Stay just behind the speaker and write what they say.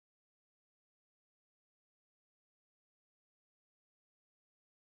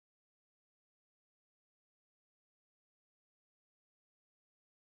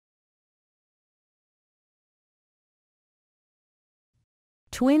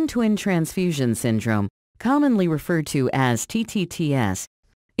Twin-twin transfusion syndrome, commonly referred to as TTTS,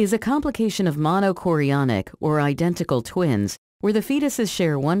 is a complication of monochorionic or identical twins where the fetuses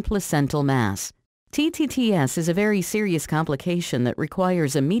share one placental mass. TTTS is a very serious complication that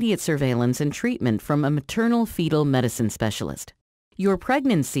requires immediate surveillance and treatment from a maternal fetal medicine specialist. Your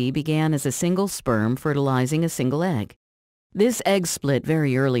pregnancy began as a single sperm fertilizing a single egg. This egg split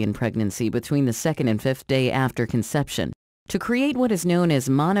very early in pregnancy between the 2nd and 5th day after conception to create what is known as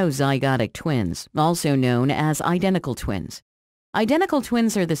monozygotic twins, also known as identical twins. Identical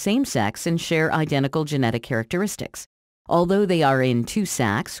twins are the same sex and share identical genetic characteristics. Although they are in two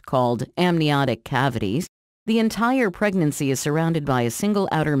sacs, called amniotic cavities, the entire pregnancy is surrounded by a single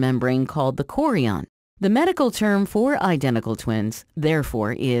outer membrane called the chorion. The medical term for identical twins,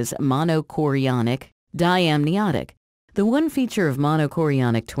 therefore, is monochorionic diamniotic. The one feature of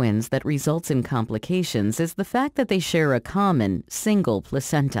monochorionic twins that results in complications is the fact that they share a common, single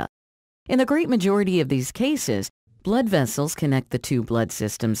placenta. In the great majority of these cases, blood vessels connect the two blood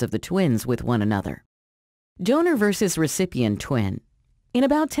systems of the twins with one another. Donor versus recipient twin. In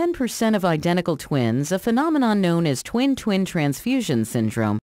about 10% of identical twins, a phenomenon known as twin-twin transfusion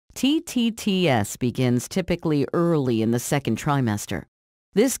syndrome, TTTS, begins typically early in the 2nd trimester.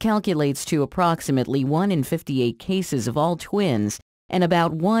 This calculates to approximately 1 in 58 cases of all twins and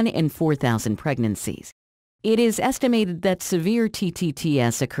about 1 in 4,000 pregnancies. It is estimated that severe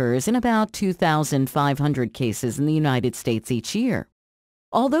TTTS occurs in about 2,500 cases in the United States each year.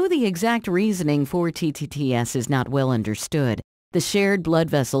 Although the exact reasoning for TTTS is not well understood, the shared blood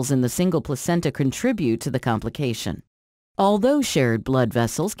vessels in the single placenta contribute to the complication. Although shared blood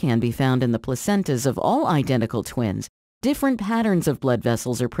vessels can be found in the placentas of all identical twins, different patterns of blood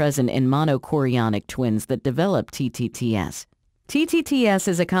vessels are present in monochorionic twins that develop TTTS. TTTS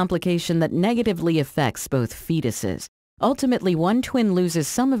is a complication that negatively affects both fetuses. Ultimately, one twin loses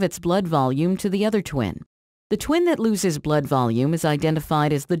some of its blood volume to the other twin. The twin that loses blood volume is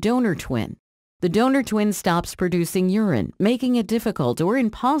identified as the donor twin. The donor twin stops producing urine, making it difficult or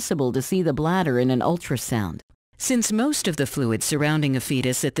impossible to see the bladder in an ultrasound. Since most of the fluid surrounding a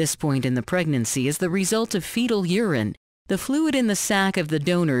fetus at this point in the pregnancy is the result of fetal urine, the fluid in the sac of the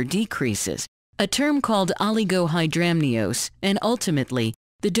donor decreases, a term called oligohydramnios, and ultimately,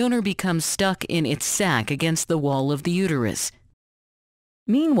 the donor becomes stuck in its sac against the wall of the uterus.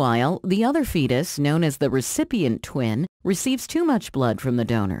 Meanwhile, the other fetus, known as the recipient twin, receives too much blood from the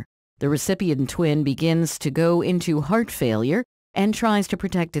donor. The recipient twin begins to go into heart failure and tries to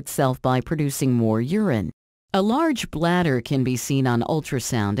protect itself by producing more urine. A large bladder can be seen on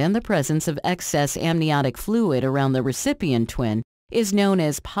ultrasound, and the presence of excess amniotic fluid around the recipient twin is known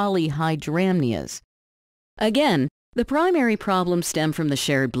as polyhydramnias. Again, the primary problems stem from the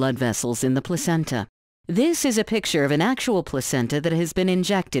shared blood vessels in the placenta. This is a picture of an actual placenta that has been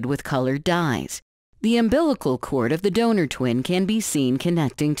injected with colored dyes. The umbilical cord of the donor twin can be seen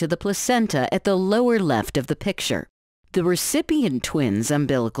connecting to the placenta at the lower left of the picture. The recipient twin's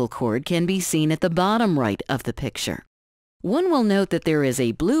umbilical cord can be seen at the bottom right of the picture. One will note that there is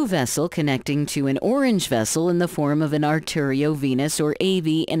a blue vessel connecting to an orange vessel in the form of an arteriovenous or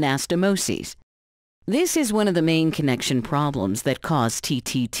AV anastomosis. This is one of the main connection problems that cause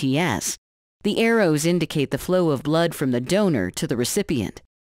TTTS. The arrows indicate the flow of blood from the donor to the recipient.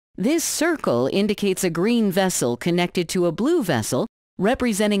 This circle indicates a green vessel connected to a blue vessel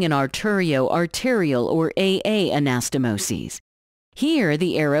representing an arterial or AA anastomosis. Here,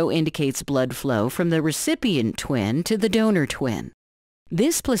 the arrow indicates blood flow from the recipient twin to the donor twin.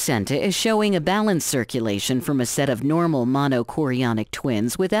 This placenta is showing a balanced circulation from a set of normal monochorionic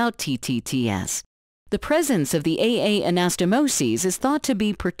twins without TTTS. The presence of the AA anastomosis is thought to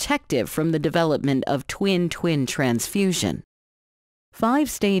be protective from the development of twin-twin transfusion. 5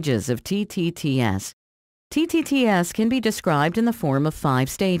 stages of TTTS. TTTS can be described in the form of 5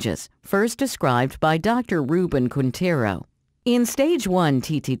 stages, first described by Dr. Ruben Quintero. In stage 1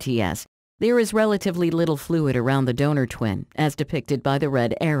 TTTS, there is relatively little fluid around the donor twin, as depicted by the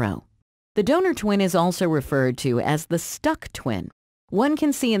red arrow. The donor twin is also referred to as the stuck twin. One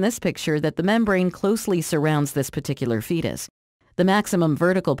can see in this picture that the membrane closely surrounds this particular fetus. The maximum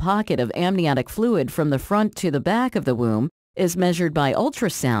vertical pocket of amniotic fluid from the front to the back of the womb is measured by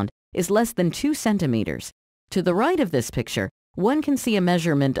ultrasound is less than 2 centimeters. To the right of this picture, one can see a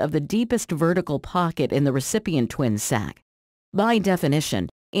measurement of the deepest vertical pocket in the recipient twin sac. By definition,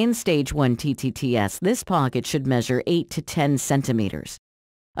 in stage 1 TTTS, this pocket should measure 8 to 10 centimeters.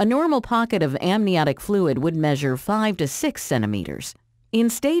 A normal pocket of amniotic fluid would measure 5 to 6 centimeters. In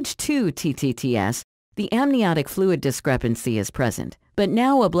stage 2 TTTS, the amniotic fluid discrepancy is present, but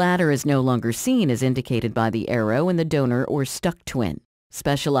now a bladder is no longer seen as indicated by the arrow in the donor or stuck twin.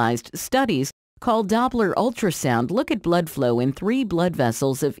 Specialized studies called Doppler ultrasound look at blood flow in 3 blood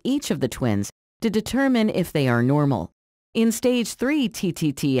vessels of each of the twins to determine if they are normal. In stage 3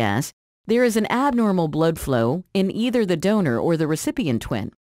 TTTS, there is an abnormal blood flow in either the donor or the recipient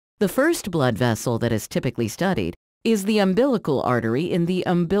twin. The first blood vessel that is typically studied is the umbilical artery in the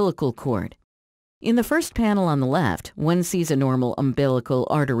umbilical cord. In the first panel on the left, one sees a normal umbilical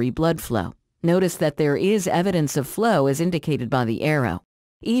artery blood flow. Notice that there is evidence of flow as indicated by the arrow,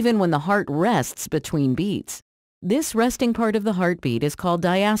 even when the heart rests between beats. This resting part of the heartbeat is called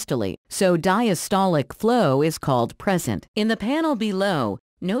diastole, so diastolic flow is called present. In the panel below,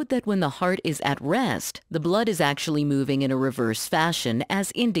 note that when the heart is at rest, the blood is actually moving in a reverse fashion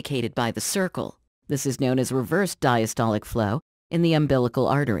as indicated by the circle. This is known as reverse diastolic flow in the umbilical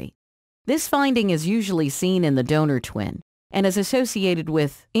artery. This finding is usually seen in the donor twin and is associated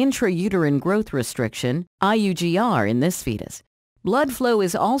with intrauterine growth restriction, IUGR, in this fetus. Blood flow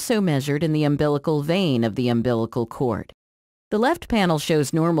is also measured in the umbilical vein of the umbilical cord. The left panel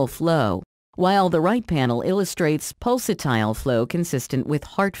shows normal flow, while the right panel illustrates pulsatile flow consistent with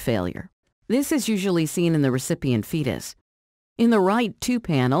heart failure. This is usually seen in the recipient fetus. In the right 2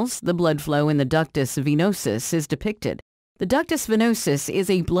 panels, the blood flow in the ductus venosus is depicted. The ductus venosus is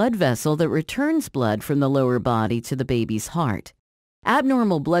a blood vessel that returns blood from the lower body to the baby's heart.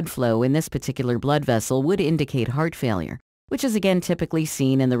 Abnormal blood flow in this particular blood vessel would indicate heart failure, which is again typically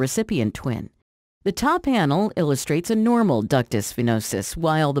seen in the recipient twin. The top panel illustrates a normal ductus venosus,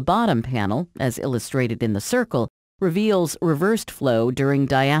 while the bottom panel, as illustrated in the circle, reveals reversed flow during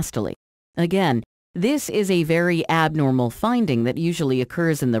diastole. Again, this is a very abnormal finding that usually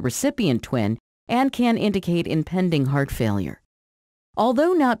occurs in the recipient twin and can indicate impending heart failure.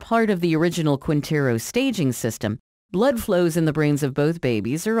 Although not part of the original Quintero staging system, blood flows in the brains of both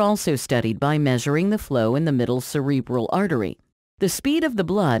babies are also studied by measuring the flow in the middle cerebral artery. The speed of the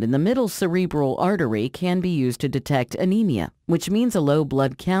blood in the middle cerebral artery can be used to detect anemia, which means a low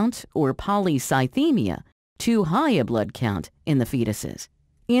blood count, or polycythemia, too high a blood count in the fetuses.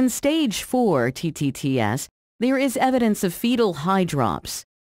 In stage 4 TTTS, there is evidence of fetal hydrops,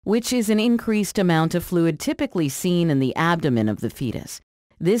 which is an increased amount of fluid typically seen in the abdomen of the fetus.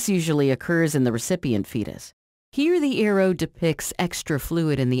 This usually occurs in the recipient fetus. Here the arrow depicts extra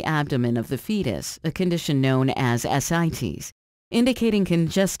fluid in the abdomen of the fetus, a condition known as ascites, indicating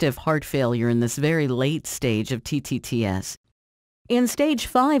congestive heart failure in this very late stage of TTTS. In stage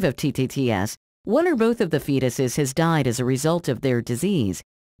 5 of TTTS, one or both of the fetuses has died as a result of their disease.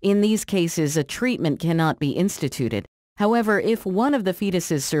 In these cases, a treatment cannot be instituted. However, if one of the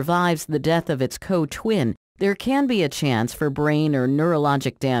fetuses survives the death of its co-twin, there can be a chance for brain or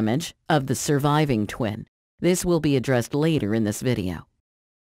neurologic damage of the surviving twin. This will be addressed later in this video.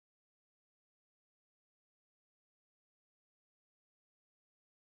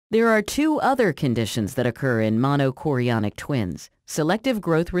 There are 2 other conditions that occur in monochorionic twins: selective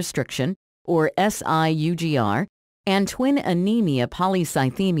growth restriction, or SIUGR, and twin anemia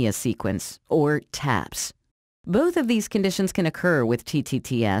polycythemia sequence, or TAPS. Both of these conditions can occur with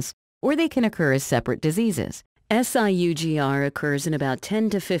TTTS, or they can occur as separate diseases. SIUGR occurs in about 10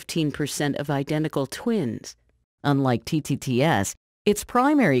 to 15% of identical twins. Unlike TTTS, its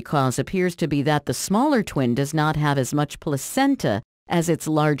primary cause appears to be that the smaller twin does not have as much placenta as its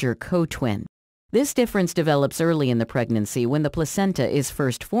larger co-twin. This difference develops early in the pregnancy when the placenta is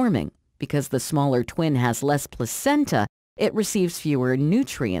first forming. Because the smaller twin has less placenta, it receives fewer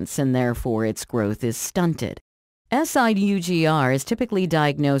nutrients and therefore its growth is stunted. SIUGR is typically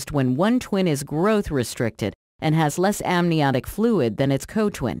diagnosed when one twin is growth restricted and has less amniotic fluid than its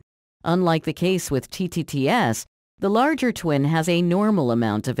co-twin. Unlike the case with TTTS, the larger twin has a normal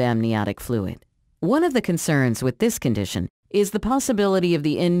amount of amniotic fluid. One of the concerns with this condition is the possibility of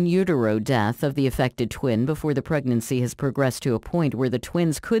the in utero death of the affected twin before the pregnancy has progressed to a point where the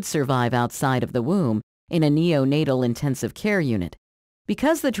twins could survive outside of the womb in a neonatal intensive care unit.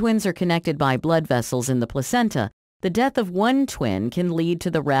 Because the twins are connected by blood vessels in the placenta, the death of one twin can lead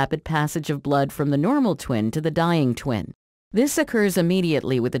to the rapid passage of blood from the normal twin to the dying twin. This occurs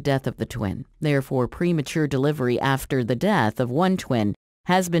immediately with the death of the twin. Therefore, premature delivery after the death of one twin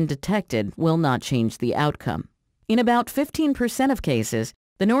has been detected will not change the outcome. In about 15% of cases,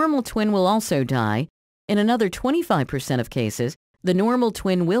 the normal twin will also die. In another 25% of cases, the normal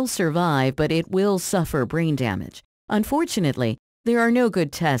twin will survive, but it will suffer brain damage. Unfortunately, there are no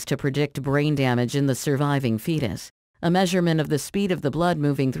good tests to predict brain damage in the surviving fetus. A measurement of the speed of the blood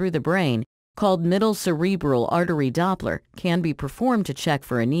moving through the brain, called middle cerebral artery Doppler, can be performed to check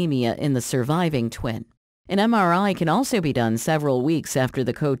for anemia in the surviving twin. An MRI can also be done several weeks after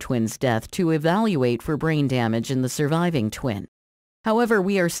the co-twin's death to evaluate for brain damage in the surviving twin. However,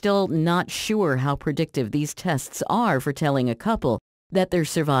 we are still not sure how predictive these tests are for telling a couple that their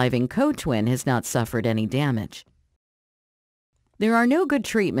surviving co-twin has not suffered any damage. There are no good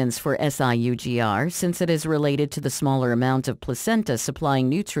treatments for SIUGR since it is related to the smaller amount of placenta supplying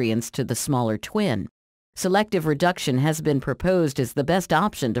nutrients to the smaller twin. Selective reduction has been proposed as the best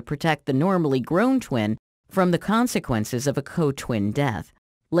option to protect the normally grown twin from the consequences of a co-twin death.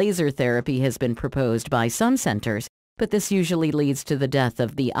 Laser therapy has been proposed by some centers, but this usually leads to the death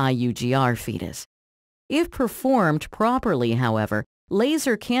of the IUGR fetus. If performed properly, however,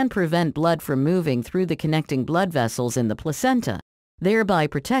 laser can prevent blood from moving through the connecting blood vessels in the placenta, thereby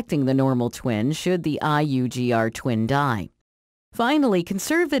protecting the normal twin should the IUGR twin die. Finally,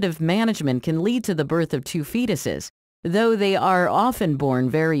 conservative management can lead to the birth of two fetuses, though they are often born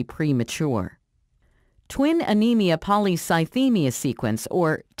very premature. Twin anemia polycythemia sequence,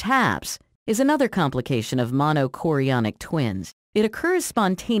 or TAPS, is another complication of monochorionic twins. It occurs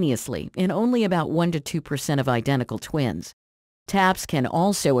spontaneously in only about 1 to 2% of identical twins. TAPS can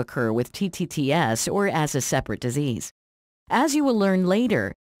also occur with TTTS or as a separate disease. As you will learn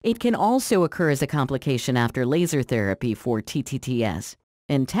later, it can also occur as a complication after laser therapy for TTTS.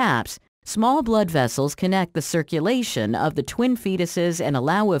 In TAPS, small blood vessels connect the circulation of the twin fetuses and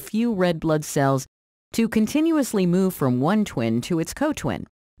allow a few red blood cells to continuously move from one twin to its co-twin.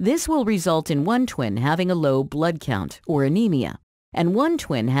 This will result in one twin having a low blood count, or anemia, and one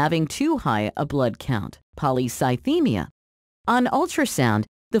twin having too high a blood count, polycythemia. On ultrasound,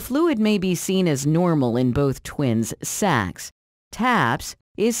 the fluid may be seen as normal in both twins' sacs. TAPS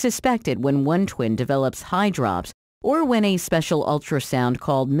is suspected when one twin develops high drops or when a special ultrasound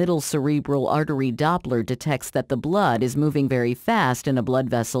called middle cerebral artery Doppler detects that the blood is moving very fast in a blood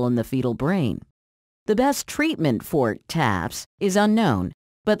vessel in the fetal brain. The best treatment for TAPS is unknown,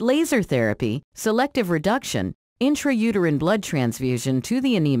 but laser therapy, selective reduction, intrauterine blood transfusion to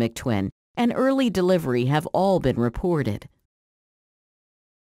the anemic twin, and early delivery have all been reported.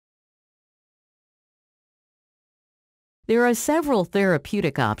 There are several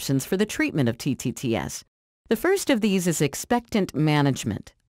therapeutic options for the treatment of TTTS. The first of these is expectant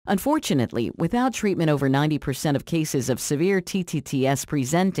management. Unfortunately, without treatment, over 90% of cases of severe TTTS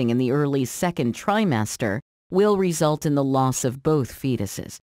presenting in the early second trimester will result in the loss of both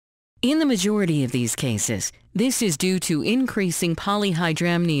fetuses. In the majority of these cases, this is due to increasing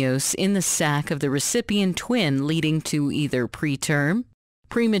polyhydramnios in the sac of the recipient twin, leading to either preterm,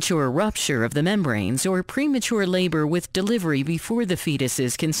 premature rupture of the membranes, or premature labor with delivery before the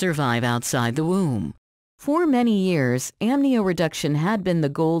fetuses can survive outside the womb. For many years, amnioreduction had been the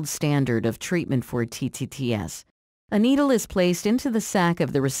gold standard of treatment for TTTS. A needle is placed into the sac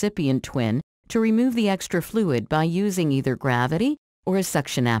of the recipient twin to remove the extra fluid by using either gravity or a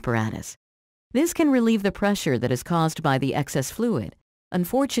suction apparatus. This can relieve the pressure that is caused by the excess fluid.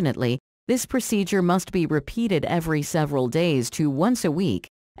 Unfortunately, this procedure must be repeated every several days to once a week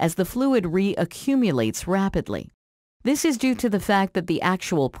as the fluid reaccumulates rapidly. This is due to the fact that the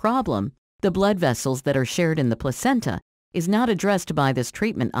actual problem, the blood vessels that are shared in the placenta, is not addressed by this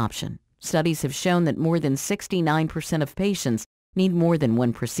treatment option. Studies have shown that more than 69% of patients need more than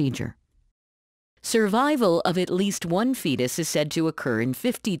one procedure. Survival of at least one fetus is said to occur in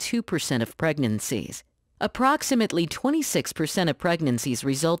 52% of pregnancies. Approximately 26% of pregnancies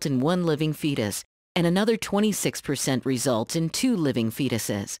result in one living fetus, and another 26% result in two living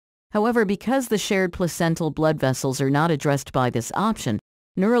fetuses. However, because the shared placental blood vessels are not addressed by this option,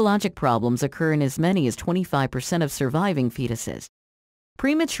 neurologic problems occur in as many as 25% of surviving fetuses.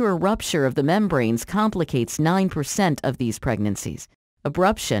 Premature rupture of the membranes complicates 9% of these pregnancies.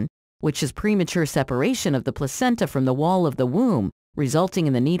 Abruption, which is premature separation of the placenta from the wall of the womb, resulting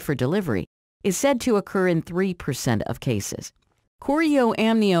in the need for delivery, is said to occur in 3% of cases.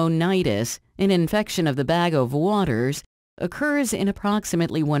 Chorioamnionitis, an infection of the bag of waters, occurs in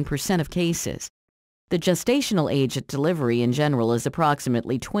approximately 1% of cases. The gestational age at delivery in general is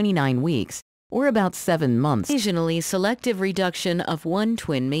approximately 29 weeks, or about 7 months. Occasionally, selective reduction of one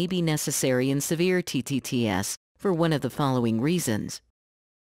twin may be necessary in severe TTTS for one of the following reasons.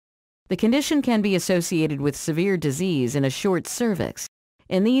 The condition can be associated with severe disease and a short cervix.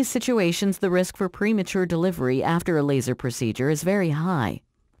 In these situations, the risk for premature delivery after a laser procedure is very high.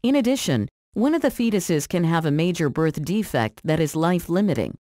 In addition, one of the fetuses can have a major birth defect that is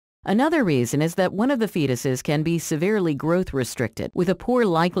life-limiting. Another reason is that one of the fetuses can be severely growth restricted, with a poor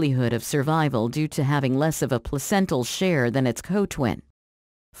likelihood of survival due to having less of a placental share than its co-twin.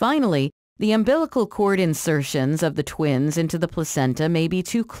 Finally, the umbilical cord insertions of the twins into the placenta may be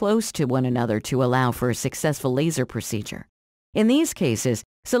too close to one another to allow for a successful laser procedure. In these cases,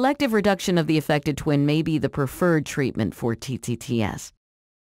 Selective reduction of the affected twin may be the preferred treatment for TTTS.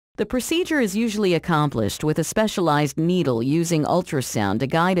 The procedure is usually accomplished with a specialized needle using ultrasound to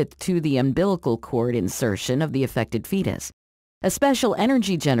guide it to the umbilical cord insertion of the affected fetus. A special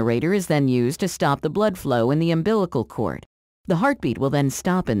energy generator is then used to stop the blood flow in the umbilical cord. The heartbeat will then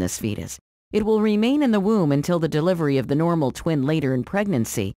stop in this fetus. It will remain in the womb until the delivery of the normal twin later in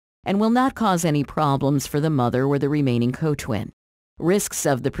pregnancy and will not cause any problems for the mother or the remaining co-twin. Risks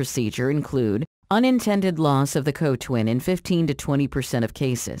of the procedure include unintended loss of the co-twin in 15 to 20% of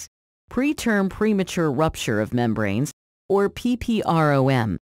cases, preterm premature rupture of membranes, or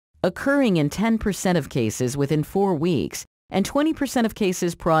PPROM, occurring in 10% of cases within 4 weeks and 20% of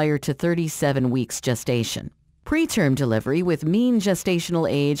cases prior to 37 weeks gestation. Preterm delivery with mean gestational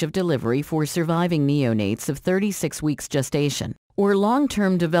age of delivery for surviving neonates of 36 weeks gestation, or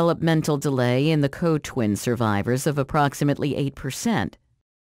long-term developmental delay in the co-twin survivors of approximately 8%.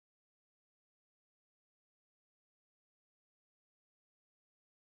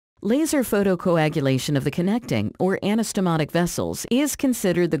 Laser photocoagulation of the connecting or anastomotic vessels is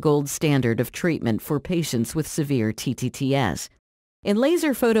considered the gold standard of treatment for patients with severe TTTS. In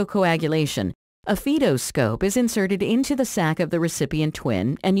laser photocoagulation, a fetoscope is inserted into the sac of the recipient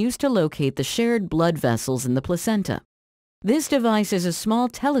twin and used to locate the shared blood vessels in the placenta. This device is a small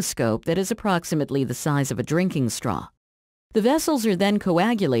telescope that is approximately the size of a drinking straw. The vessels are then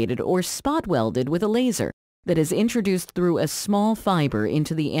coagulated or spot welded with a laser that is introduced through a small fiber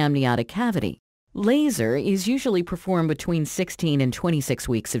into the amniotic cavity. Laser is usually performed between 16 and 26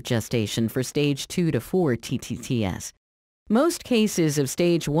 weeks of gestation for stage 2 to 4 TTTS. Most cases of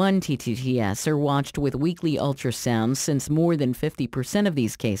stage 1 TTTS are watched with weekly ultrasounds since more than 50% of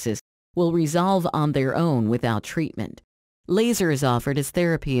these cases will resolve on their own without treatment. Laser is offered as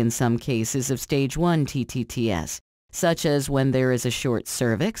therapy in some cases of stage 1 TTTS, such as when there is a short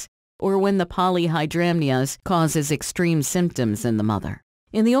cervix or when the polyhydramnios causes extreme symptoms in the mother.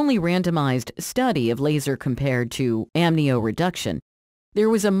 In the only randomized study of laser compared to amnioreduction, there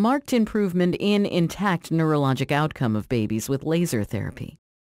was a marked improvement in intact neurologic outcome of babies with laser therapy.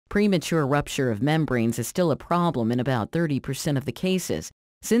 Premature rupture of membranes is still a problem in about 30% of the cases,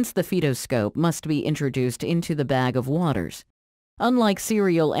 since the fetoscope must be introduced into the bag of waters. Unlike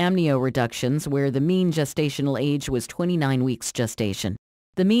serial amnioreductions, where the mean gestational age was 29 weeks gestation,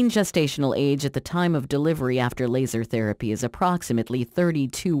 the mean gestational age at the time of delivery after laser therapy is approximately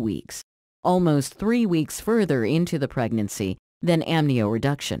 32 weeks, almost 3 weeks further into the pregnancy than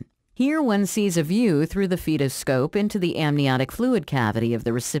amnioreduction. Here one sees a view through the fetoscope into the amniotic fluid cavity of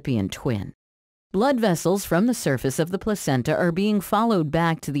the recipient twin. Blood vessels from the surface of the placenta are being followed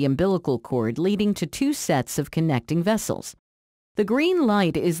back to the umbilical cord, leading to 2 sets of connecting vessels. The green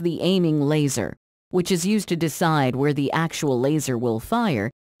light is the aiming laser, which is used to decide where the actual laser will fire,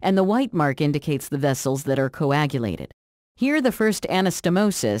 and the white mark indicates the vessels that are coagulated. Here the first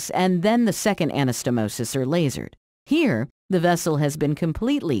anastomosis and then the second anastomosis are lasered. Here, the vessel has been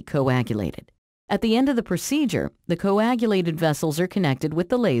completely coagulated. At the end of the procedure, the coagulated vessels are connected with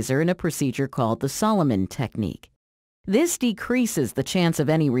the laser in a procedure called the Solomon technique. This decreases the chance of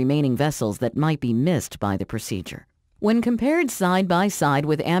any remaining vessels that might be missed by the procedure. When compared side by side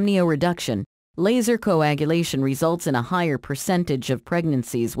with amnioreduction, laser coagulation results in a higher percentage of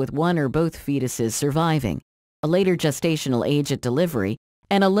pregnancies with one or both fetuses surviving, a later gestational age at delivery,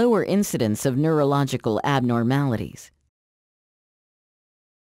 and a lower incidence of neurological abnormalities.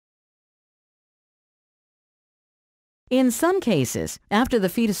 In some cases, after the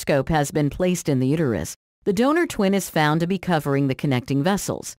fetoscope has been placed in the uterus, the donor twin is found to be covering the connecting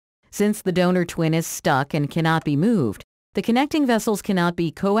vessels. Since the donor twin is stuck and cannot be moved, the connecting vessels cannot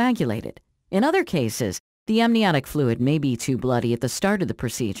be coagulated. In other cases, the amniotic fluid may be too bloody at the start of the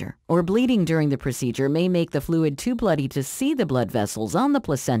procedure, or bleeding during the procedure may make the fluid too bloody to see the blood vessels on the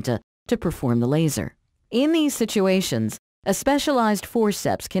placenta to perform the laser. In these situations, a specialized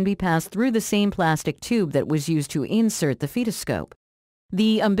forceps can be passed through the same plastic tube that was used to insert the fetoscope.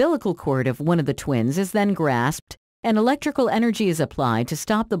 The umbilical cord of one of the twins is then grasped, and electrical energy is applied to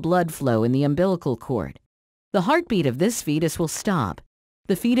stop the blood flow in the umbilical cord. The heartbeat of this fetus will stop.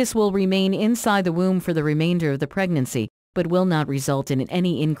 The fetus will remain inside the womb for the remainder of the pregnancy, but will not result in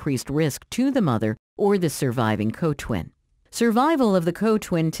any increased risk to the mother or the surviving co-twin. Survival of the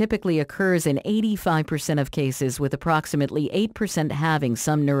co-twin typically occurs in 85% of cases, with approximately 8% having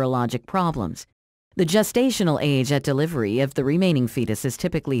some neurologic problems. The gestational age at delivery of the remaining fetus is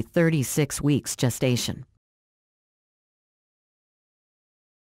typically 36 weeks gestation.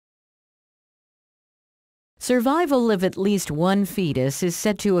 Survival of at least one fetus is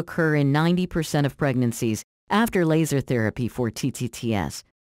said to occur in 90% of pregnancies after laser therapy for TTTS.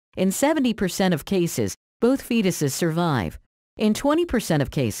 In 70% of cases, both fetuses survive. In 20%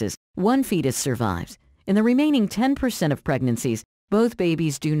 of cases, one fetus survives. In the remaining 10% of pregnancies, both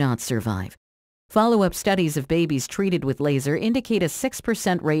babies do not survive. Follow-up studies of babies treated with laser indicate a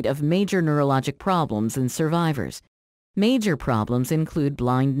 6% rate of major neurologic problems in survivors. Major problems include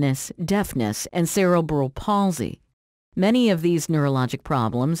blindness, deafness, and cerebral palsy. Many of these neurologic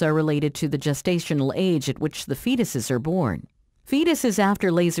problems are related to the gestational age at which the fetuses are born. Fetuses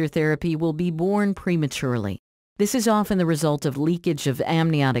after laser therapy will be born prematurely. This is often the result of leakage of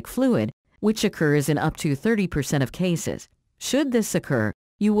amniotic fluid, which occurs in up to 30% of cases. Should this occur,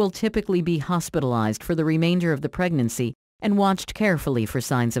 you will typically be hospitalized for the remainder of the pregnancy and watched carefully for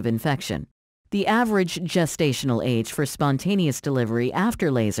signs of infection. The average gestational age for spontaneous delivery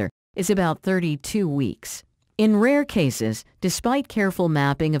after laser is about 32 weeks. In rare cases, despite careful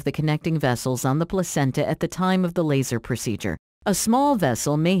mapping of the connecting vessels on the placenta at the time of the laser procedure, a small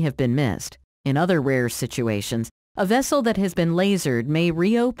vessel may have been missed. In other rare situations, a vessel that has been lasered may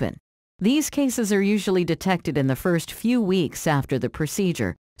reopen. These cases are usually detected in the first few weeks after the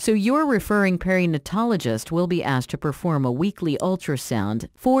procedure, so your referring perinatologist will be asked to perform a weekly ultrasound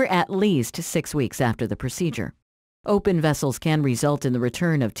for at least 6 weeks after the procedure. Open vessels can result in the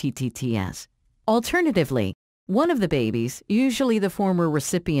return of TTTS. Alternatively, one of the babies, usually the former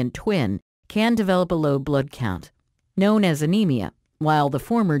recipient twin, can develop a low blood count, known as anemia, while the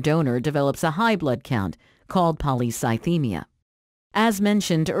former donor develops a high blood count, called polycythemia. As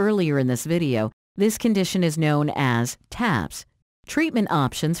mentioned earlier in this video, this condition is known as TAPS. Treatment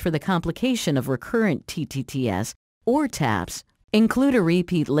options for the complication of recurrent TTTS, or TAPS, include a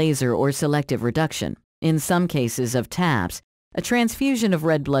repeat laser or selective reduction. In some cases of TAPS, a transfusion of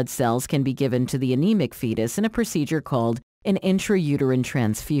red blood cells can be given to the anemic fetus in a procedure called an intrauterine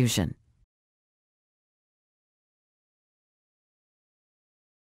transfusion.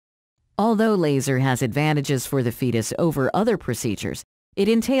 Although laser has advantages for the fetus over other procedures, it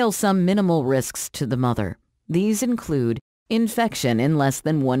entails some minimal risks to the mother. These include infection in less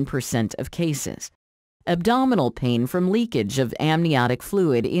than 1% of cases, abdominal pain from leakage of amniotic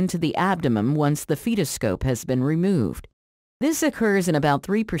fluid into the abdomen once the fetoscope has been removed. This occurs in about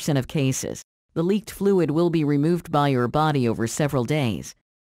 3% of cases. The leaked fluid will be removed by your body over several days.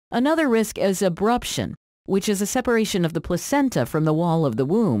 Another risk is abruption, which is a separation of the placenta from the wall of the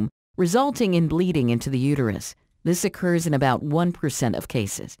womb, resulting in bleeding into the uterus. This occurs in about 1% of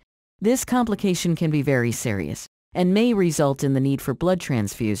cases. This complication can be very serious and may result in the need for blood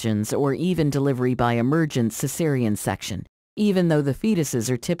transfusions or even delivery by emergent cesarean section, even though the fetuses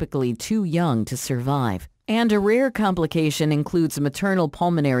are typically too young to survive. And a rare complication includes maternal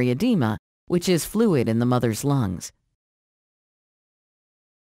pulmonary edema, which is fluid in the mother's lungs.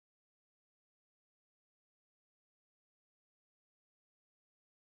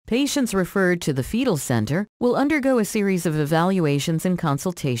 Patients referred to the fetal center will undergo a series of evaluations and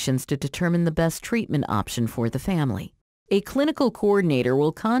consultations to determine the best treatment option for the family. A clinical coordinator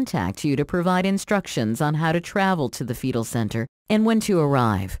will contact you to provide instructions on how to travel to the fetal center and when to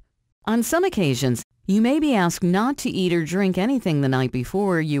arrive. On some occasions, you may be asked not to eat or drink anything the night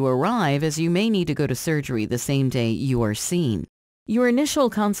before you arrive, as you may need to go to surgery the same day you are seen. Your initial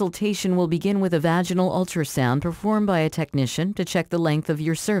consultation will begin with a vaginal ultrasound performed by a technician to check the length of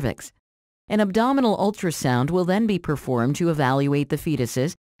your cervix. An abdominal ultrasound will then be performed to evaluate the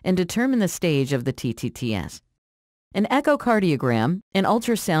fetuses and determine the stage of the TTTS. An echocardiogram, an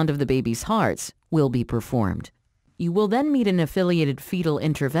ultrasound of the baby's hearts, will be performed. You will then meet an affiliated fetal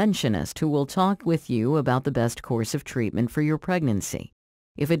interventionist who will talk with you about the best course of treatment for your pregnancy.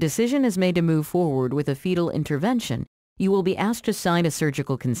 If a decision is made to move forward with a fetal intervention, you will be asked to sign a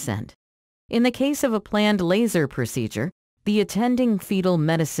surgical consent. In the case of a planned laser procedure, the attending fetal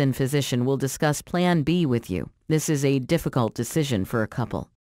medicine physician will discuss Plan B with you. This is a difficult decision for a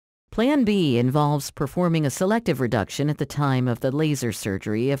couple. Plan B involves performing a selective reduction at the time of the laser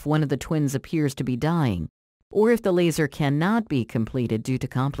surgery if one of the twins appears to be dying, or if the laser cannot be completed due to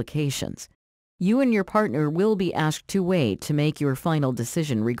complications. You and your partner will be asked to wait to make your final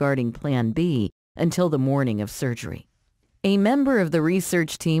decision regarding Plan B until the morning of surgery. A member of the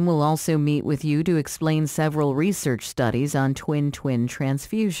research team will also meet with you to explain several research studies on twin-twin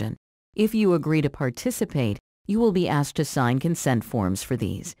transfusion. If you agree to participate, you will be asked to sign consent forms for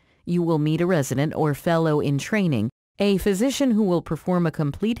these. You will meet a resident or fellow in training, a physician who will perform a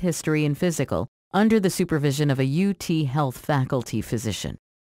complete history and physical under the supervision of a UT Health faculty physician.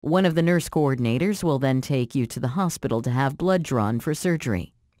 One of the nurse coordinators will then take you to the hospital to have blood drawn for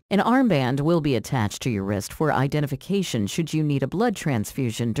surgery. An armband will be attached to your wrist for identification should you need a blood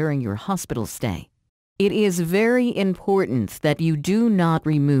transfusion during your hospital stay. It is very important that you do not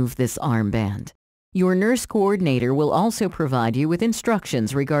remove this armband. Your nurse coordinator will also provide you with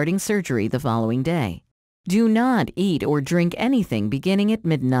instructions regarding surgery the following day. Do not eat or drink anything beginning at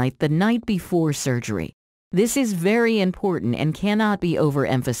midnight the night before surgery. This is very important and cannot be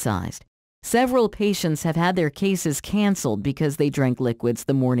overemphasized. Several patients have had their cases canceled because they drank liquids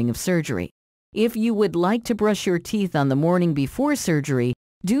the morning of surgery. If you would like to brush your teeth on the morning before surgery,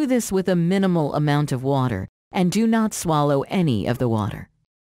 do this with a minimal amount of water and do not swallow any of the water.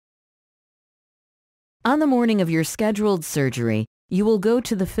 On the morning of your scheduled surgery, you will go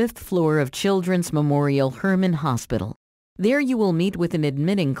to the 5th floor of Children's Memorial Hermann Hospital. There you will meet with an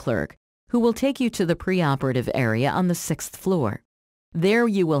admitting clerk who will take you to the preoperative area on the 6th floor. There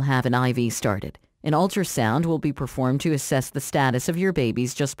you will have an IV started. An ultrasound will be performed to assess the status of your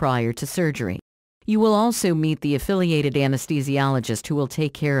babies just prior to surgery. You will also meet the affiliated anesthesiologist who will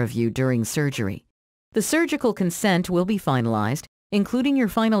take care of you during surgery. The surgical consent will be finalized, including your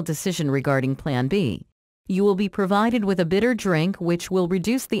final decision regarding Plan B. You will be provided with a bitter drink which will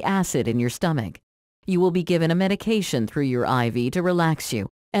reduce the acid in your stomach. You will be given a medication through your IV to relax you,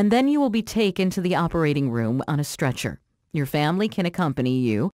 and then you will be taken to the operating room on a stretcher. Your family can accompany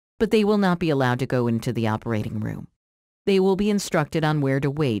you, but they will not be allowed to go into the operating room. They will be instructed on where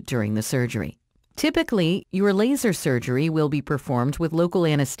to wait during the surgery. Typically, your laser surgery will be performed with local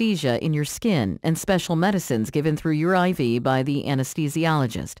anesthesia in your skin and special medicines given through your IV by the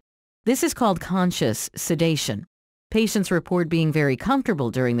anesthesiologist. This is called conscious sedation. Patients report being very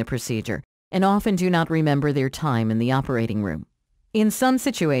comfortable during the procedure and often do not remember their time in the operating room. In some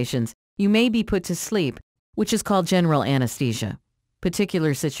situations, you may be put to sleep, which is called general anesthesia.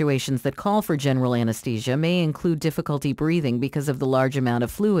 Particular situations that call for general anesthesia may include difficulty breathing because of the large amount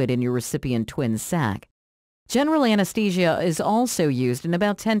of fluid in your recipient twin sac. General anesthesia is also used in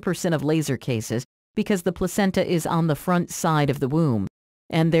about 10% of laser cases because the placenta is on the front side of the womb,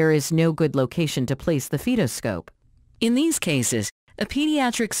 and there is no good location to place the fetoscope. In these cases, a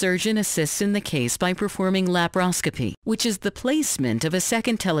pediatric surgeon assists in the case by performing laparoscopy, which is the placement of a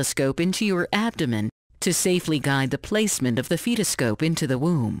second telescope into your abdomen to safely guide the placement of the fetoscope into the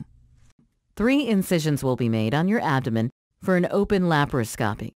womb. 3 incisions will be made on your abdomen for an open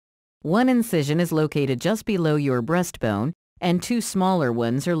laparoscopy. 1 incision is located just below your breastbone, and 2 smaller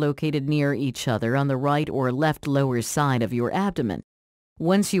ones are located near each other on the right or left lower side of your abdomen.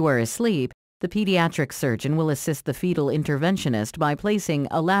 Once you are asleep, the pediatric surgeon will assist the fetal interventionist by placing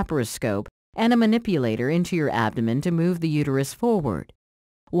a laparoscope and a manipulator into your abdomen to move the uterus forward.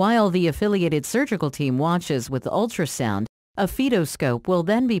 While the affiliated surgical team watches with the ultrasound, a fetoscope will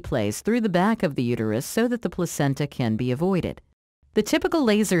then be placed through the back of the uterus so that the placenta can be avoided. The typical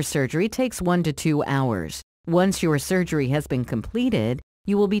laser surgery takes 1 to 2 hours. Once your surgery has been completed,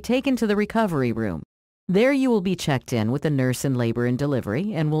 you will be taken to the recovery room. There you will be checked in with a nurse in labor and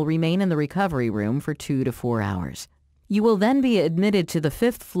delivery and will remain in the recovery room for 2 to 4 hours. You will then be admitted to the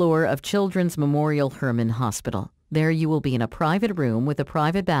 5th floor of Children's Memorial Hermann Hospital. There you will be in a private room with a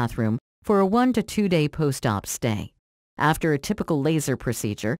private bathroom for a 1 to 2 day post-op stay. After a typical laser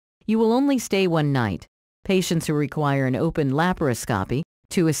procedure, you will only stay 1 night. Patients who require an open laparoscopy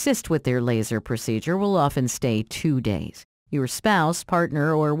to assist with their laser procedure will often stay 2 days. Your spouse,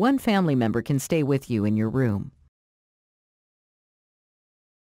 partner, or 1 family member can stay with you in your room.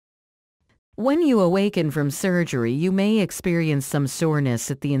 When you awaken from surgery, you may experience some soreness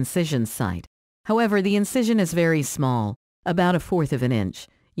at the incision site. However, the incision is very small, about 1/4 of an inch.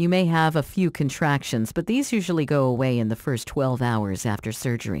 You may have a few contractions, but these usually go away in the first 12 hours after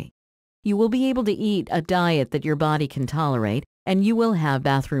surgery. You will be able to eat a diet that your body can tolerate, and you will have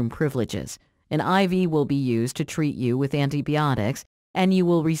bathroom privileges. An IV will be used to treat you with antibiotics, and you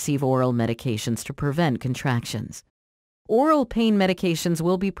will receive oral medications to prevent contractions. Oral pain medications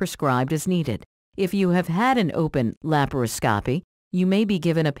will be prescribed as needed. If you have had an open laparoscopy, you may be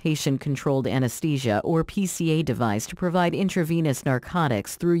given a patient-controlled anesthesia or PCA device to provide intravenous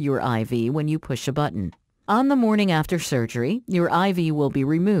narcotics through your IV when you push a button. On the morning after surgery, your IV will be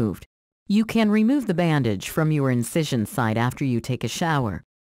removed. You can remove the bandage from your incision site after you take a shower.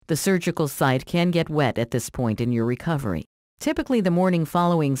 The surgical site can get wet at this point in your recovery. Typically, the morning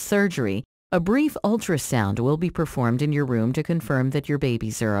following surgery, a brief ultrasound will be performed in your room to confirm that your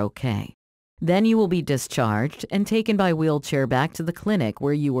babies are okay. Then you will be discharged and taken by wheelchair back to the clinic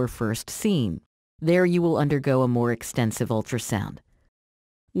where you were first seen. There you will undergo a more extensive ultrasound.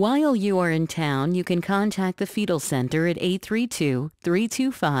 While you are in town, you can contact the Fetal Center at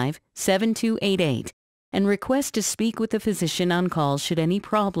 832-325-7288 and request to speak with the physician on call should any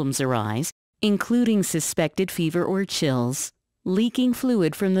problems arise, including suspected fever or chills, leaking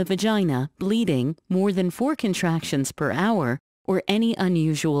fluid from the vagina, bleeding, more than 4 contractions per hour, or any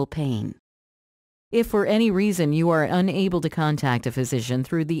unusual pain. If for any reason you are unable to contact a physician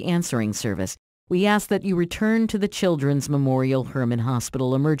through the answering service, we ask that you return to the Children's Memorial Hermann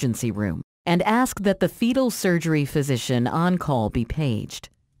Hospital emergency room and ask that the fetal surgery physician on call be paged.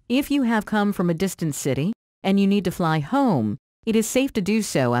 If you have come from a distant city and you need to fly home, it is safe to do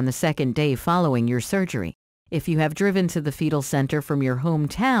so on the second day following your surgery. If you have driven to the fetal center from your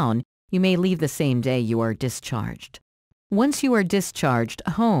hometown, you may leave the same day you are discharged. Once you are discharged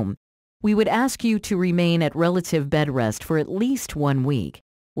home, we would ask you to remain at relative bed rest for at least 1 week.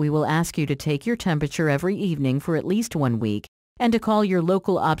 We will ask you to take your temperature every evening for at least 1 week and to call your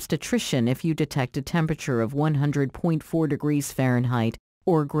local obstetrician if you detect a temperature of 100.4 degrees Fahrenheit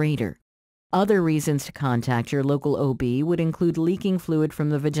or greater. Other reasons to contact your local OB would include leaking fluid from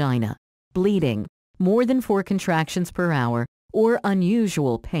the vagina, bleeding, more than 4 contractions per hour, or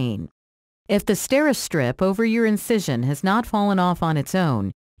unusual pain. If the steri strip over your incision has not fallen off on its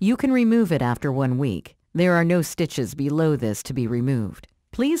own, you can remove it after 1 week. There are no stitches below this to be removed.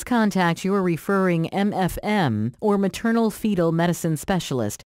 Please contact your referring MFM or maternal fetal medicine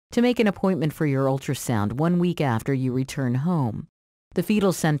specialist to make an appointment for your ultrasound 1 week after you return home. The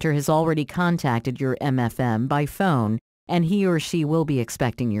fetal center has already contacted your MFM by phone, and he or she will be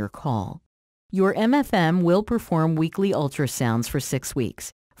expecting your call. Your MFM will perform weekly ultrasounds for 6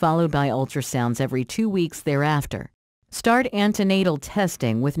 weeks, followed by ultrasounds every 2 weeks thereafter. Start antenatal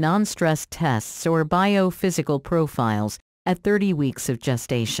testing with non-stress tests or biophysical profiles at 30 weeks of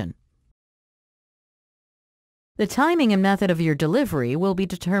gestation. The timing and method of your delivery will be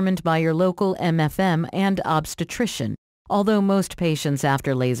determined by your local MFM and obstetrician, although most patients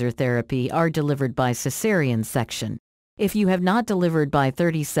after laser therapy are delivered by cesarean section. If you have not delivered by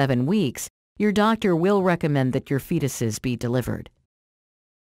 37 weeks, your doctor will recommend that your fetuses be delivered.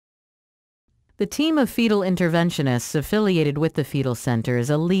 The team of fetal interventionists affiliated with the Fetal Center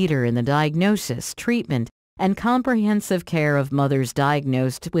is a leader in the diagnosis, treatment, and comprehensive care of mothers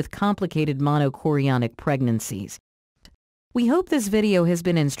diagnosed with complicated monochorionic pregnancies. We hope this video has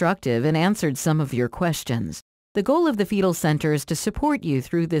been instructive and answered some of your questions. The goal of the Fetal Center is to support you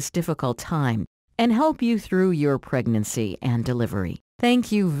through this difficult time and help you through your pregnancy and delivery.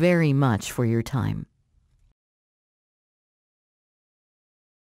 Thank you very much for your time.